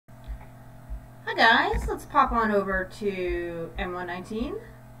Hi guys, let's pop on over to M119.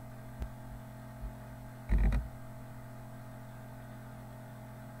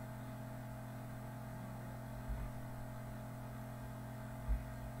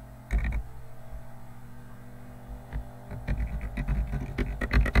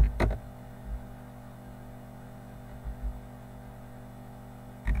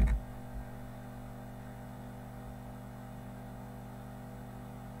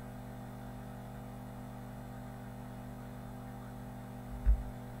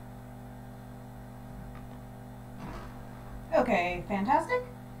 Okay, fantastic.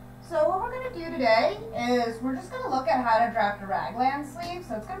 So what we're going to do today is we're just going to look at how to draft a raglan sleeve.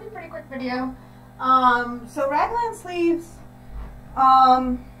 So it's going to be a pretty quick video. So raglan sleeves,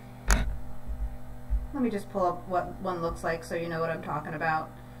 let me just pull up what one looks like so you know what I'm talking about.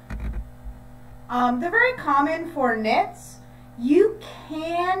 They're very common for knits. You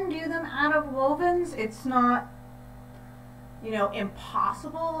can do them out of wovens. It's not, you know,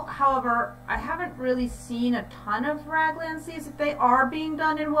 impossible. However, I haven't really seen a ton of raglan sleeves. If they are being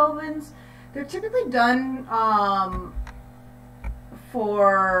done in wovens, they're typically done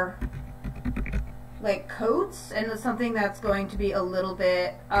for like coats, and it's something that's going to be a little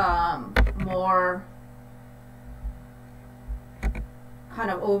bit more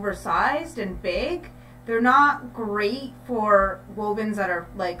kind of oversized and big. They're not great for wovens that are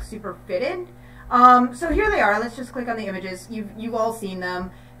like super fitted. So here they are. Let's just click on the images. You've all seen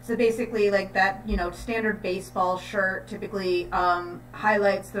them. So basically, like that, you know, standard baseball shirt typically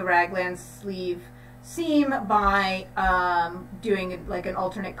highlights the raglan sleeve seam by doing like an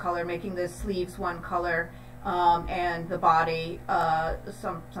alternate color, making the sleeves one color and the body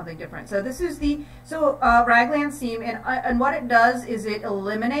something different. So this is the raglan seam, and what it does is it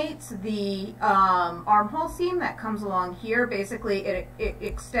eliminates the armhole seam that comes along here. Basically, it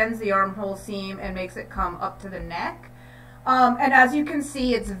extends the armhole seam and makes it come up to the neck. And as you can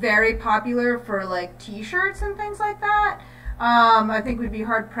see, it's very popular for like t-shirts and things like that. I think we'd be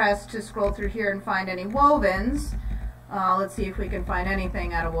hard pressed to scroll through here and find any wovens. Let's see if we can find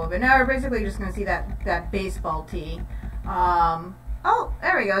anything out of woven. Now we're basically just going to see that baseball tee. Oh,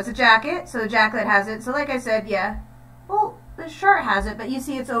 there we go. It's a jacket. So the jacket has it. So like I said, yeah. Well, the shirt has it, but you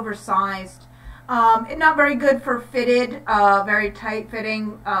see it's oversized. Not very good for fitted, very tight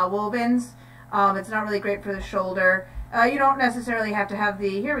fitting wovens. It's not really great for the shoulder. You don't necessarily have to have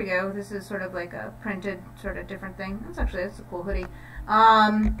the, here we go. This is sort of like a printed sort of different thing. That's a cool hoodie.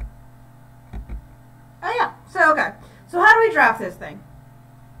 Oh yeah. So okay. So how do we draft this thing?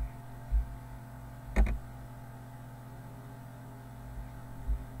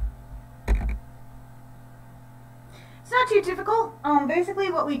 It's not too difficult.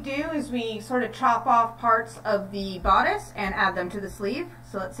 Basically what we do is we sort of chop off parts of the bodice and add them to the sleeve.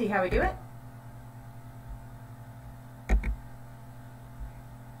 So let's see how we do it.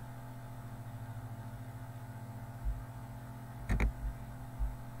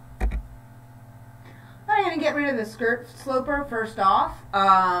 I'm going to get rid of the skirt sloper first off,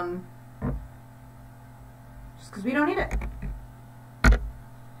 just because we don't need it.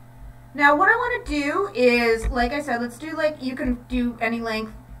 Now what I want to do is, like I said, let's do like, you can do any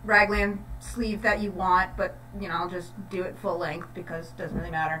length raglan sleeve that you want, but you know, I'll just do it full length because it doesn't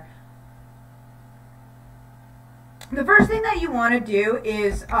really matter. The first thing that you want to do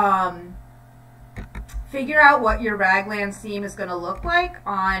is figure out what your raglan seam is going to look like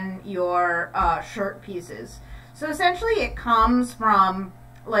on your shirt pieces. So essentially it comes from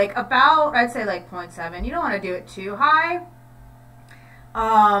like about, I'd say like 0.7. You don't want to do it too high.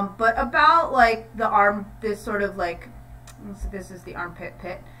 But about like the arm, this sort of like, this is the armpit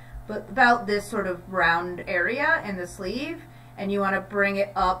pit, but about this sort of round area in the sleeve, and you want to bring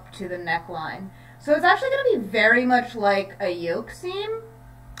it up to the neckline. So it's actually going to be very much like a yoke seam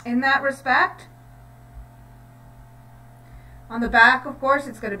in that respect. On the back, of course,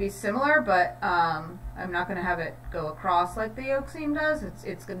 it's going to be similar, but I'm not going to have it go across like the yoke seam does.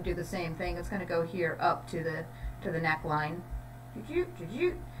 It's going to do the same thing. It's going to go here up to the neckline.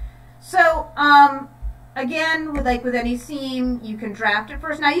 So again, with any seam, you can draft it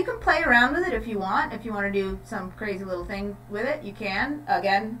first. Now you can play around with it if you want. If you want to do some crazy little thing with it, you can.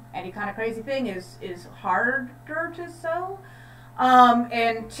 Again, any kind of crazy thing is harder to sew.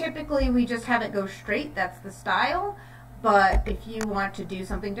 And typically we just have it go straight. That's the style. But if you want to do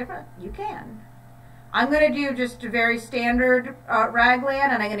something different, you can. I'm going to do just a very standard raglan,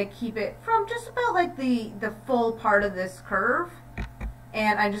 and I'm going to keep it from just about like the full part of this curve,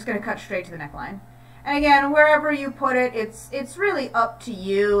 and I'm just going to cut straight to the neckline. And again, wherever you put it, it's really up to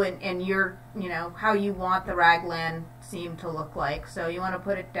you and your, you know, how you want the raglan seam to look like. So you want to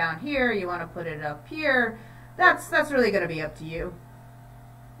put it down here, you want to put it up here. That's really going to be up to you.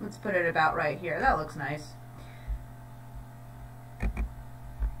 Let's put it about right here. That looks nice.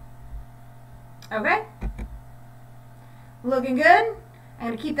 Okay. Looking good. I'm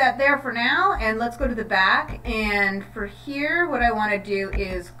going to keep that there for now, and let's go to the back. And for here, what I want to do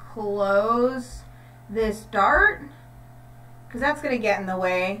is close this dart, because that's going to get in the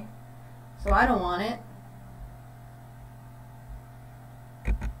way, so I don't want it.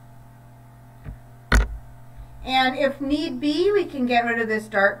 And if need be, we can get rid of this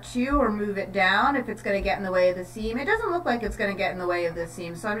dart too, or move it down if it's going to get in the way of the seam. It doesn't look like it's going to get in the way of the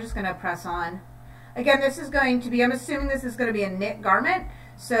seam, so I'm just going to press on. Again, this is going to be, I'm assuming this is going to be a knit garment,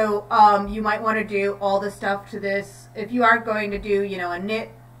 so you might want to do all the stuff to this. If you are going to do, you know, a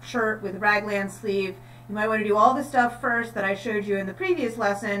knit shirt with raglan sleeve, you might want to do all the stuff first that I showed you in the previous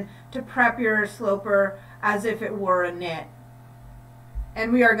lesson to prep your sloper as if it were a knit.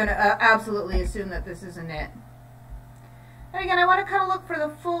 And we are going to absolutely assume that this is a knit. And again, I want to kind of look for the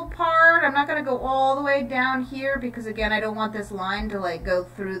full part. I'm not going to go all the way down here because, again, I don't want this line to like go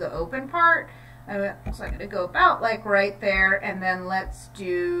through the open part. So I'm going to go about like right there, and then let's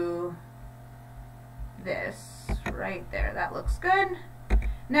do this right there. That looks good.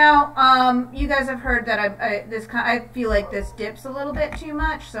 Now, you guys have heard that I feel like this dips a little bit too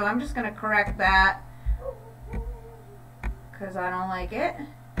much, so I'm just going to correct that because I don't like it.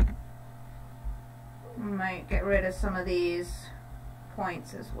 Might get rid of some of these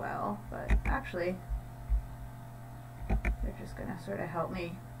points as well, but actually they're just going to sort of help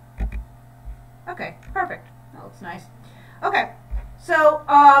me. Okay, perfect. That looks nice. Okay, so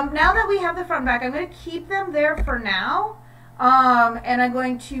now that we have the front and back, I'm going to keep them there for now, and I'm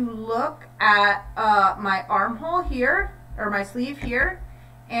going to look at my armhole here, or my sleeve here,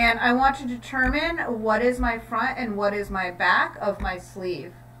 and I want to determine what is my front and what is my back of my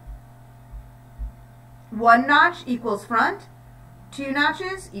sleeve. 1 notch equals front, 2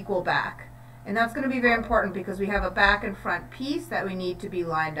 notches equal back. And that's going to be very important because we have a back and front piece that we need to be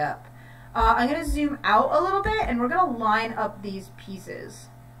lined up. I'm going to zoom out a little bit, and we're going to line up these pieces.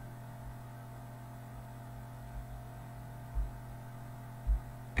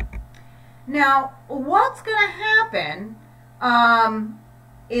 Now, what's going to happen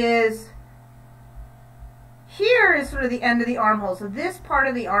is here is sort of the end of the armhole. So this part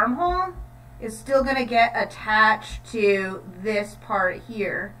of the armhole is still going to get attached to this part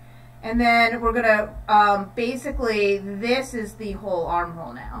here. And then we're going to, basically, this is the whole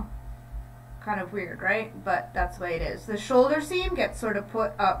armhole now. Kind of weird, right? But that's the way it is. The shoulder seam gets sort of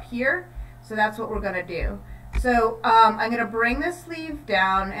put up here, so that's what we're going to do. So I'm going to bring this sleeve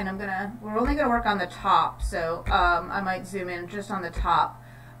down, and we're only going to work on the top, so I might zoom in just on the top.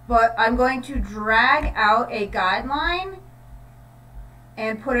 But I'm going to drag out a guideline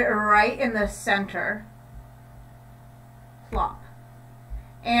and put it right in the center. Plop.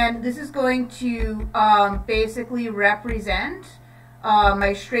 And this is going to basically represent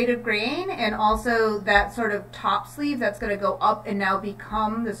my straighted grain, and also that sort of top sleeve that's going to go up and now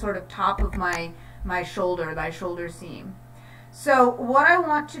become the sort of top of my shoulder seam. So what I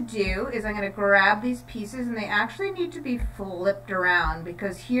want to do is I'm going to grab these pieces, and they actually need to be flipped around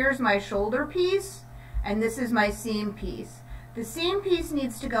because here's my shoulder piece and this is my seam piece. The seam piece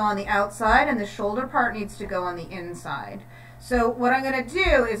needs to go on the outside and the shoulder part needs to go on the inside. So what I'm going to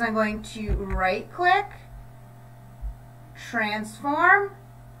do is I'm going to right click, transform,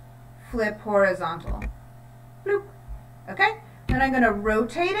 flip horizontal. Bloop. Okay? Then I'm going to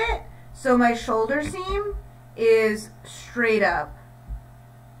rotate it so my shoulder seam is straight up.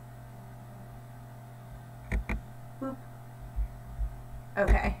 Boop.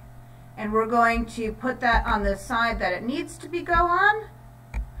 Okay. And we're going to put that on the side that it needs to go on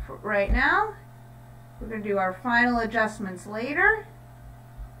for right now. We're going to do our final adjustments later.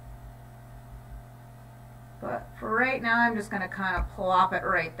 But for right now, I'm just going to kind of plop it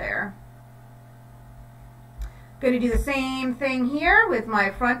right there. Going to do the same thing here with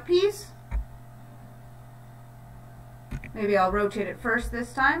my front piece. Maybe I'll rotate it first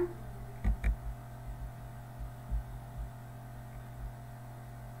this time.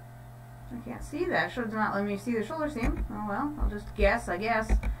 I can't see that. It's not letting me see the shoulder seam. Oh well, I'll just guess, I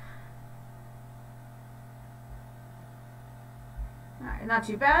guess. Alright, not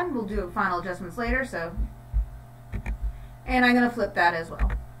too bad. We'll do final adjustments later, so. And I'm going to flip that as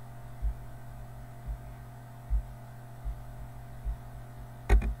well.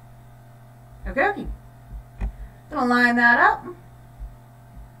 Okay, okay. Gonna line that up.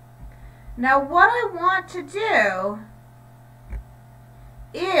 Now what I want to do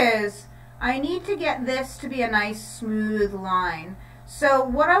is I need to get this to be a nice smooth line. So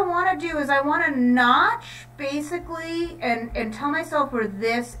what I want to do is I want to notch basically and tell myself where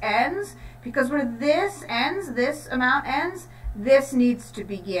this ends, because where this ends, this amount ends, this needs to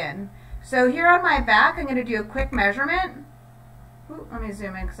begin. So here on my back, I'm going to do a quick measurement. Ooh, let me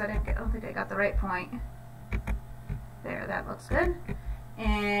zoom in because I don't think I got the right point. There, that looks good.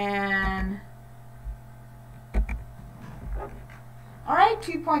 And all right,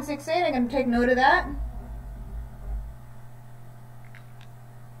 2.68. I'm going to take note of that.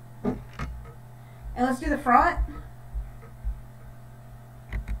 And let's do the front.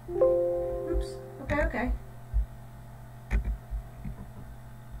 Oops. Okay, okay.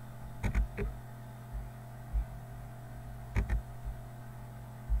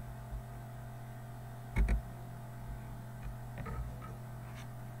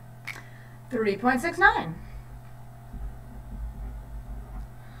 $3.69.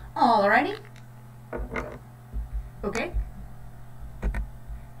 Alrighty. Okay.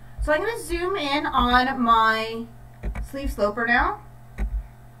 So I'm going to zoom in on my sleeve sloper now,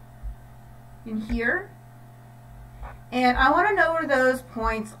 in here, and I want to know where those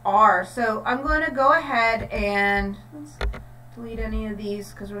points are. So I'm going to go ahead and let's delete any of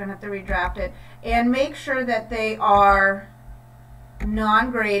these because we're going to have to redraft it, and make sure that they are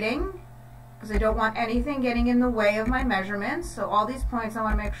non-grading, because I don't want anything getting in the way of my measurements. So all these points I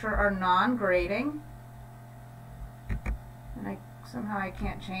want to make sure are non-grading. And somehow I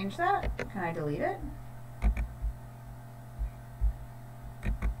can't change that. Can I delete it?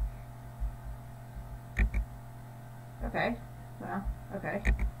 Okay, well, okay.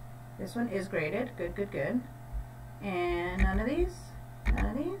 This one is graded. Good, good, good. And none of these? None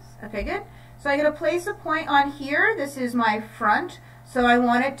of these? Okay, good. So I'm going to place a point on here. This is my front. So I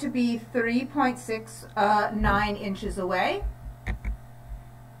want it to be 3.69 inches away.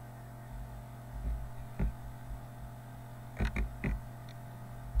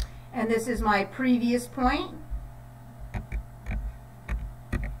 And this is my previous point.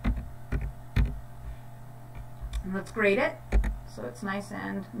 And let's grade it so it's nice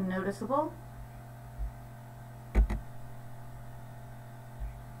and noticeable.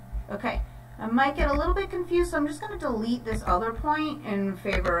 Okay, I might get a little bit confused, so I'm just going to delete this other point in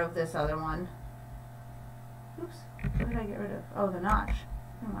favor of this other one. Oops, what did I get rid of? Oh, the notch.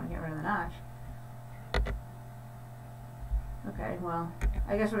 I don't want to get rid of the notch. Okay, well,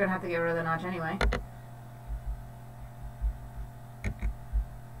 I guess we're going to have to get rid of the notch anyway.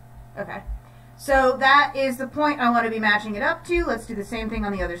 Okay, so that is the point I want to be matching it up to. Let's do the same thing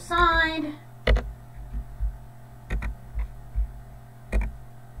on the other side.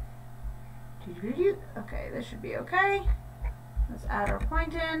 Okay, this should be okay. Let's add our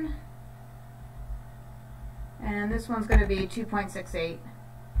point in. And this one's going to be 2.68.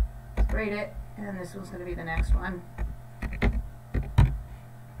 Let's grade it. And this one's going to be the next one.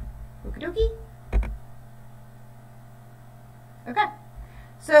 Okie dokie. Okay.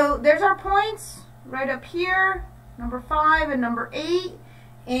 So there's our points right up here, number 5 and number 8.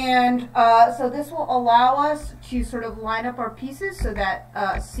 And so this will allow us to sort of line up our pieces so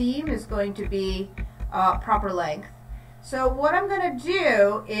that seam is going to be proper length. So what I'm going to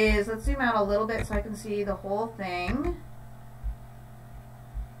do is, let's zoom out a little bit so I can see the whole thing.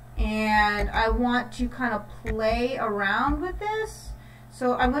 And I want to kind of play around with this.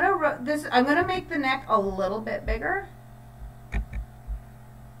 So I'm going to make the neck a little bit bigger.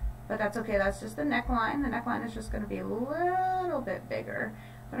 But that's okay, that's just the neckline. The neckline is just going to be a little bit bigger.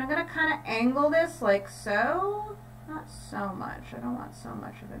 But I'm going to kind of angle this like so. Not so much. I don't want so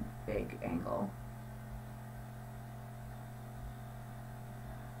much of a big angle.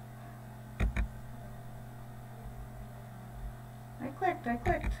 I clicked.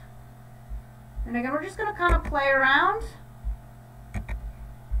 And again, we're just going to kind of play around.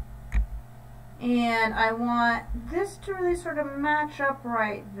 And I want this to really sort of match up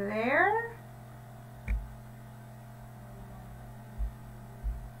right there.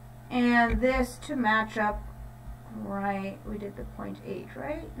 And this to match up right, we did the 0.8,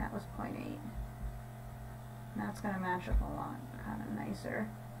 right? That was 0.8. That's going to match up a lot, kind of nicer.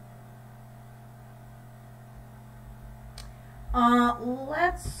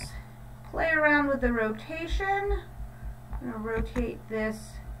 Let's play around with the rotation. I'm going to rotate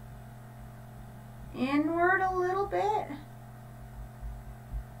this inward a little bit.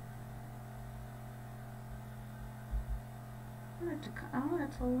 I want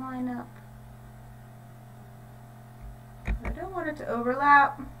it to line up. I don't want it to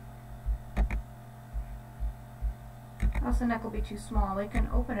overlap. else the neck will be too small. I can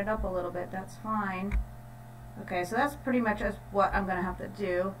open it up a little bit, that's fine. Okay, so that's pretty much as what I'm gonna have to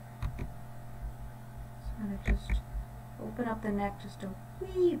do. So I'm gonna just open up the neck just a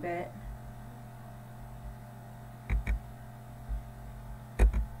wee bit.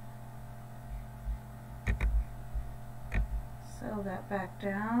 Settle that back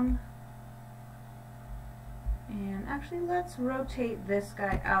down. And actually, let's rotate this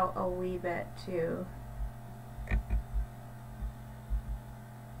guy out a wee bit too.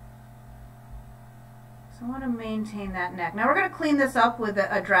 So I want to maintain that neck. Now we're going to clean this up with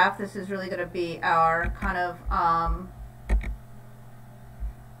a draft. This is really going to be our kind of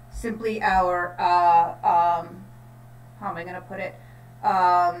simply our how am I going to put it?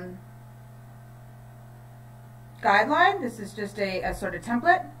 Guideline. This is just a sort of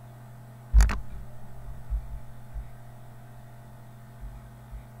template.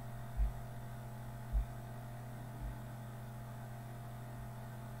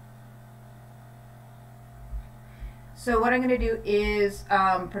 So what I'm going to do is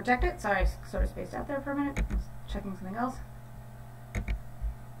protect it. Sorry, I sort of spaced out there for a minute. I was checking something else.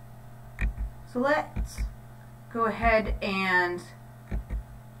 So let's go ahead and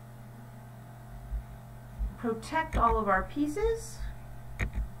protect all of our pieces.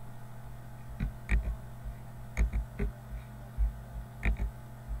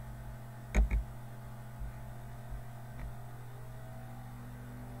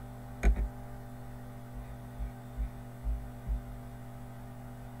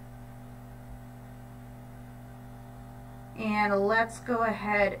 And let's go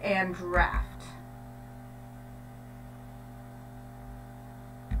ahead and draft.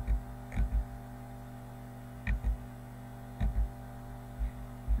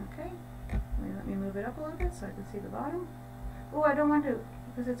 Okay, let me move it up a little bit so I can see the bottom. Oh, I don't want to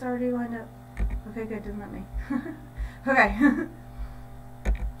because it's already lined up. Okay, good, didn't let me. Okay,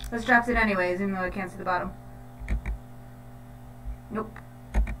 let's draft it anyways, even though I can't see the bottom. Nope.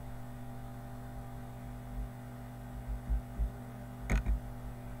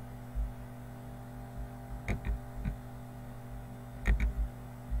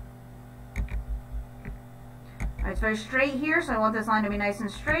 It's very straight here, so I want this line to be nice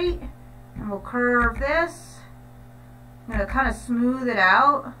and straight. And we'll curve this. I'm going to kind of smooth it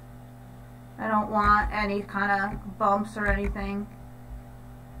out. I don't want any kind of bumps or anything.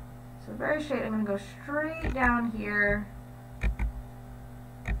 So very straight. I'm going to go straight down here.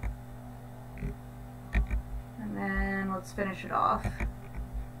 And then let's finish it off.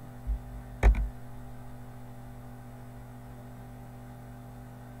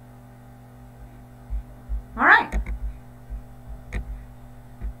 Alright.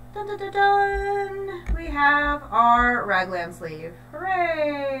 Dun, dun, dun, dun. We have our raglan sleeve.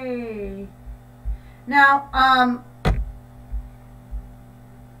 Hooray! Now, I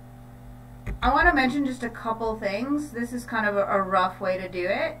want to mention just a couple things. This is kind of a rough way to do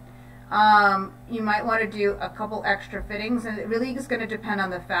it. You might want to do a couple extra fittings, and it really is going to depend on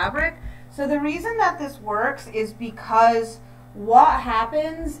the fabric. So the reason that this works is because what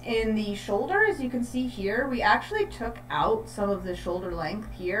happens in the shoulder, as you can see here, we actually took out some of the shoulder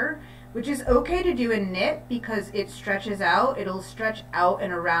length here, which is okay to do in knit because it stretches out. It'll stretch out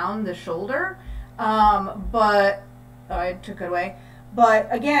and around the shoulder. But I took it away. But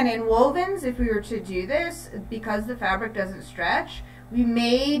again, in wovens, if we were to do this, because the fabric doesn't stretch, we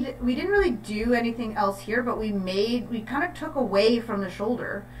didn't really do anything else here, but we kind of took away from the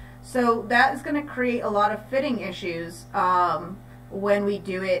shoulder. So that is going to create a lot of fitting issues when we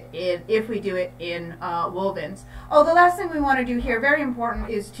do it if we do it in wovens. Oh, the last thing we want to do here, very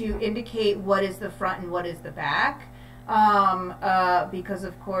important, is to indicate what is the front and what is the back. Because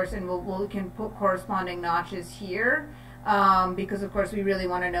of course, and we can put corresponding notches here. Because of course we really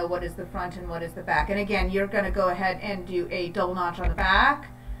want to know what is the front and what is the back. And again, you're going to go ahead and do a double notch on the back.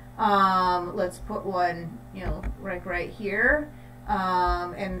 Let's put one, right here.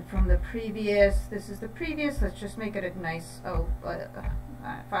 And from the previous, this is the previous, let's just make it a nice,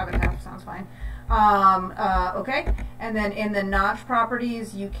 5.5 sounds fine. Okay, and then in the notch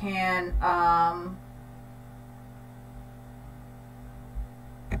properties, you can,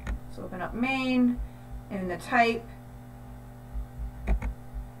 let's open up main, and in the type,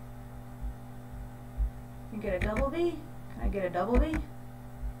 you get a double V. Can I get a double V?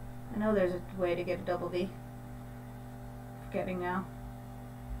 I know there's a way to get a double V. Forgetting now.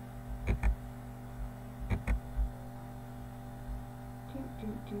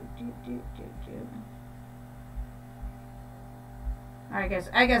 I guess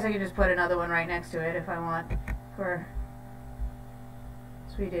I can just put another one right next to it if I want. So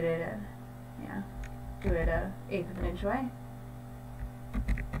we did it. Yeah. do it a 1/8 of an inch away.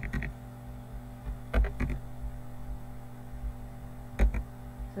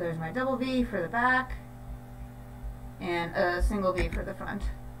 So there's my double V for the back and a single V for the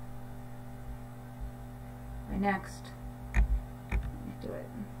front. My next, let me do it.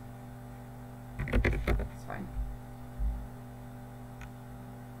 It's fine.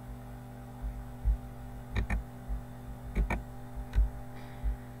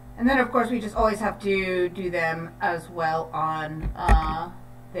 And then of course we just always have to do them as well on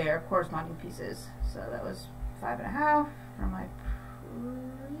their corresponding pieces. So that was 5.5 from my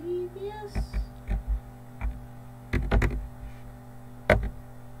previous.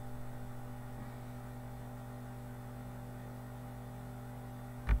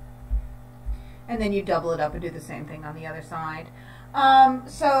 And then you double it up and do the same thing on the other side.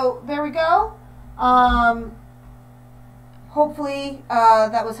 So there we go. Hopefully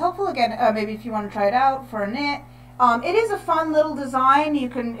that was helpful. Again, maybe if you want to try it out for a knit. It is a fun little design.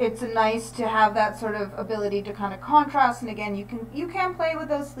 It's nice to have that sort of ability to kind of contrast. And again, you can play with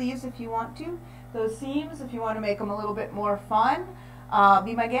those sleeves if you want to, those seams, if you want to make them a little bit more fun.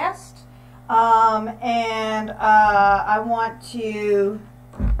 Be my guest. I want to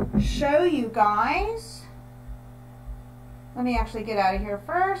show you guys. Let me actually get out of here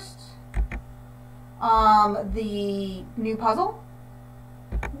first. The new puzzle.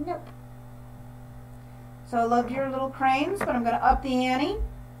 Nope. So I loved your little cranes, but I'm going to up the ante.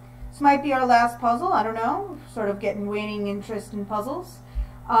 This might be our last puzzle. I don't know. Sort of getting waning interest in puzzles.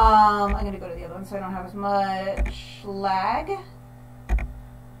 I'm going to go to the other one so I don't have as much lag.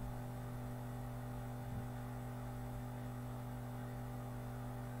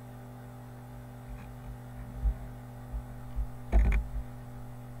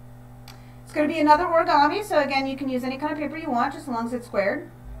 It's going to be another origami, so again, you can use any kind of paper you want, just as long as it's squared.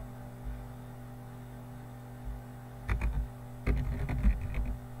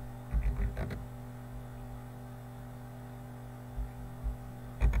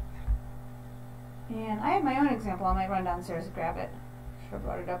 And I have my own example. I might run downstairs and grab it. Should have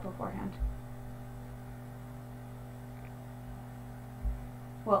brought it up beforehand.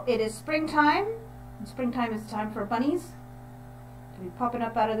 Well, it is springtime. And springtime is time for bunnies to be popping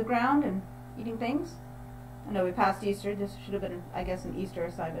up out of the ground and eating things. I know we passed Easter. This should have been, I guess, an Easter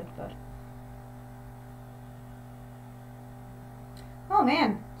assignment, but. Oh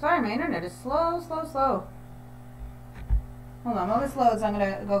man, sorry, my internet is slow. Hold on, while this loads, I'm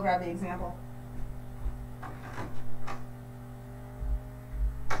gonna go grab the example.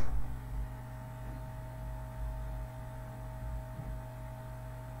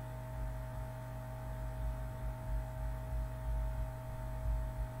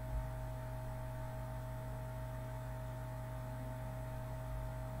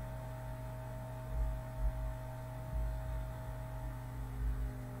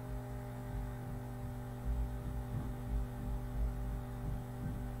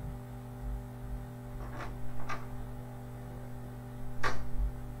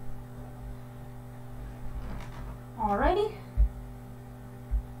 Alrighty.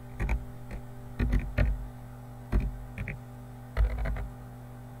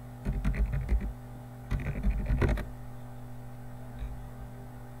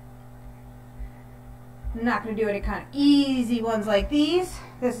 I'm not going to do any kind of easy ones like these.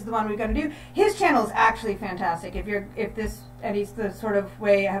 This is the one we're going to do. His channel is actually fantastic. If this is the sort of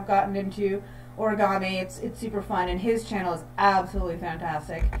way I have gotten into origami, it's super fun, and his channel is absolutely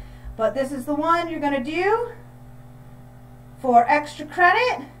fantastic. But this is the one you're going to do for extra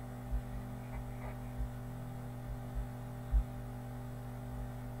credit.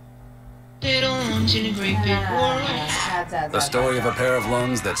 The story of a pair of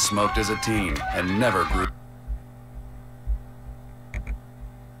lungs that smoked as a teen and never grew.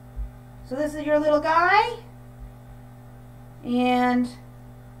 So this is your little guy, and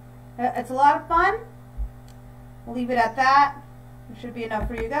it's a lot of fun. We'll leave it at that. It should be enough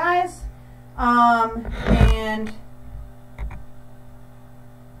for you guys. And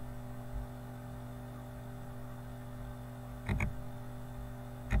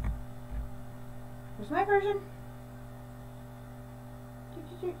here's my version.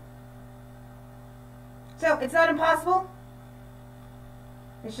 So it's not impossible.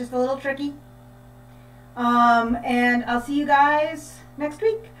 It's just a little tricky. And I'll see you guys next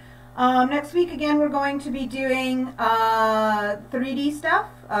week. Next week, again, we're going to be doing 3D stuff,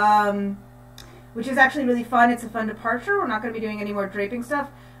 which is actually really fun. It's a fun departure. We're not going to be doing any more draping stuff,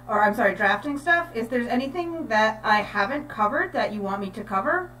 or I'm sorry, drafting stuff. If there's anything that I haven't covered that you want me to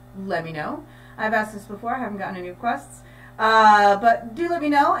cover, let me know. I've asked this before. I haven't gotten any requests. But do let me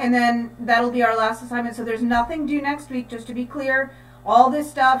know, and then that'll be our last assignment. So there's nothing due next week, just to be clear. All this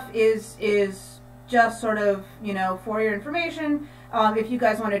stuff is just sort of, you know, for your information. If you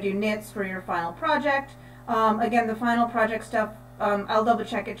guys want to do knits for your final project. Again, the final project stuff, I'll double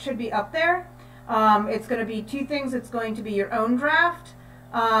check. It should be up there. It's going to be two things. It's going to be your own draft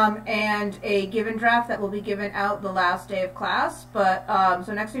and a given draft that will be given out the last day of class. But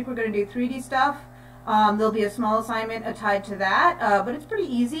so next week we're going to do 3D stuff. There'll be a small assignment tied to that, but it's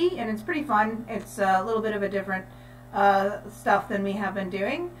pretty easy and it's pretty fun. It's a little bit of a different stuff than we have been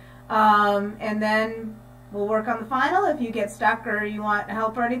doing. And then we'll work on the final. If you get stuck or you want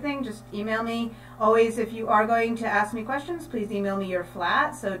help or anything, just email me. Always, if you are going to ask me questions, please email me your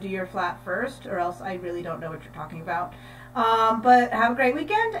flat. So do your flat first, or else I really don't know what you're talking about. But have a great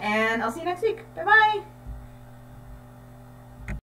weekend, and I'll see you next week. Bye-bye.